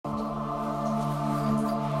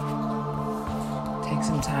Take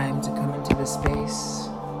some time to come into the space.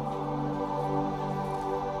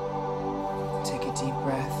 Take a deep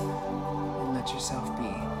breath and let yourself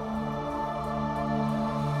be.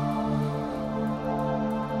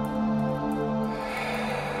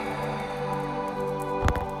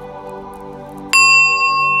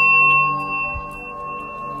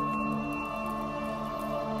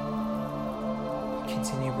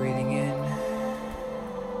 Continue breathing in.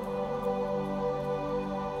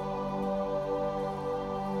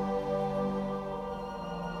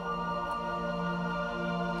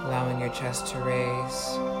 Allowing your chest to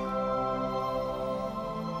raise,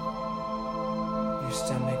 your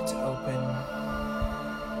stomach to open,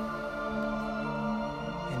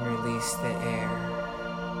 and release the air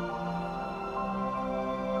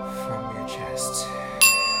from your chest.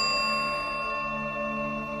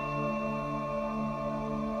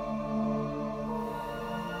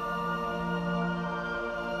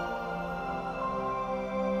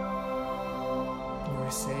 You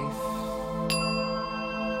are safe.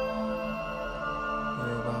 You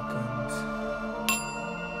are welcomed.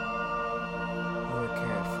 You are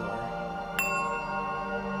cared for.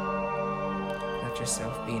 Let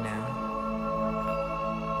yourself be now.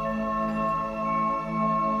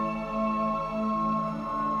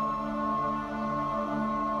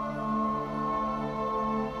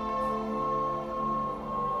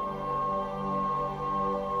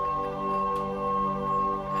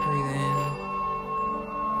 Breathe in.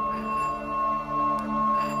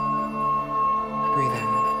 Breathe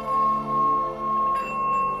out.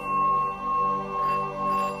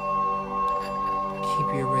 Keep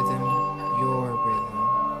your rhythm, your rhythm.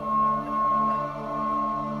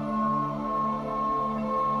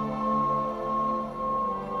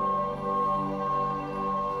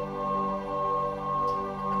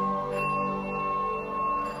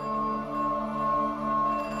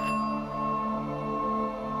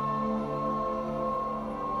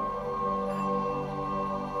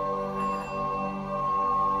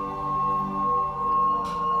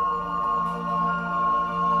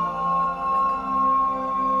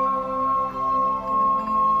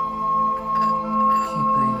 Keep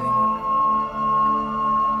breathing.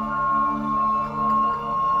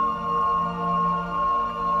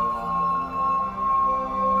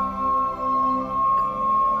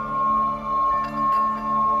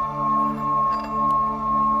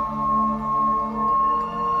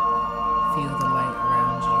 Feel the light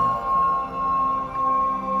around you.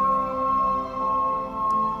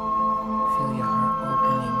 Feel your heart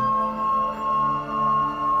opening,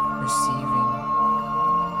 receiving,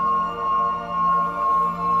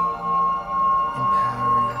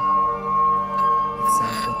 empowering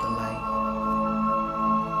itself with the light,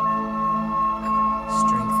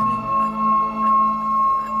 strengthening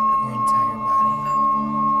your entire body.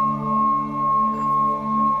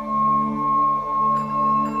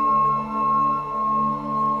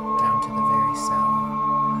 Down to the very cell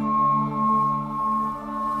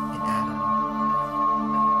and atom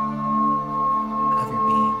of your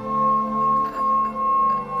being,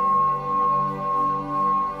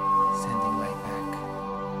 sending light back.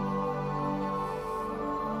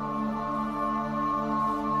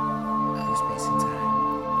 Through space and time.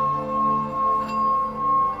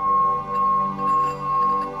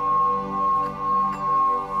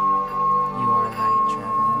 You are light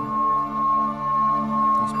traveling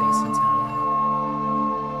through space and time.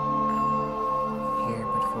 Here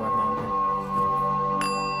but for a moment.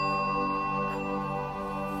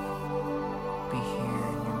 Be here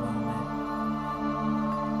in your moment.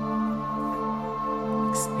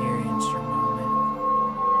 Experience your moment.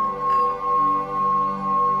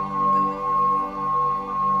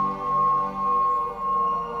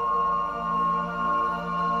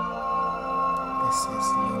 This is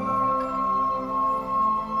you.